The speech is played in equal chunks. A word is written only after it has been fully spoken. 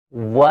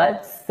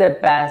What's the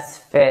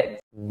best fit?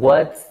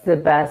 What's the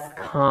best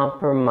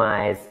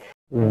compromise?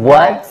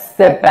 What's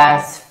the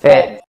best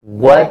fit?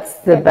 What's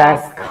the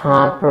best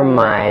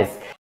compromise?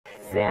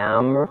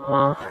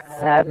 Zamra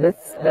Sabbath,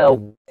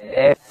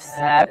 if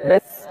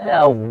Sabbath,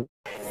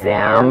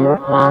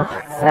 Zamra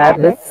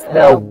Sabbath,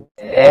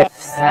 if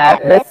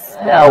Sabbath.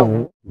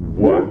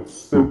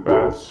 What's the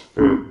best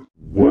fit?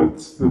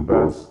 What's the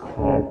best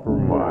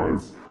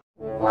compromise?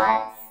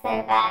 What's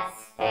the best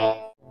fit?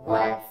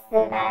 What's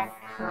the best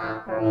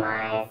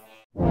compromise?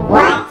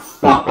 What's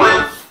the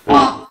best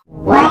fit?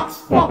 What's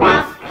the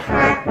best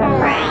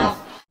compromise?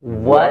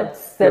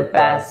 What's the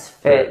best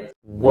fit?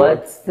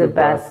 What's the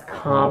best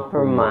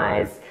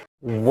compromise?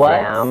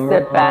 What's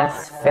the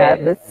best fit?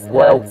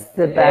 What's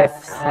the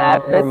best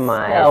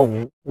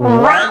compromise?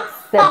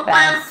 What's the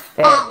best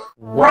fit?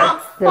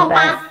 What's the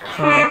best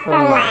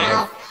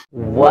compromise?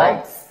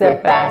 What's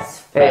the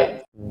best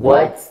fit?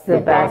 What's the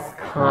best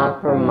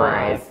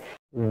compromise?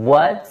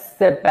 What's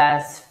the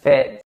best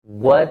fit?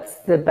 What's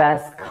the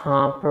best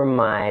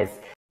compromise?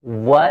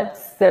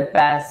 What's the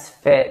best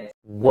fit?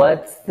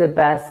 What's the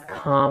best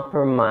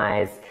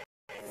compromise?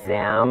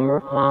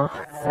 Zamra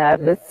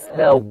Sabbath,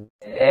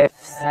 if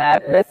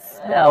Sabbath.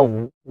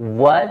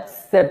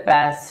 What's the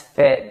best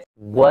fit?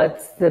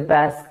 What's the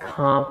best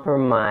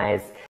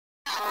compromise?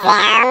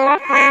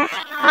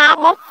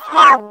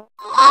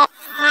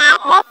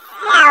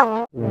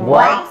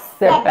 What's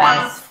the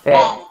best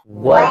fit?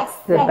 What's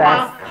the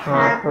best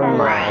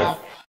compromise?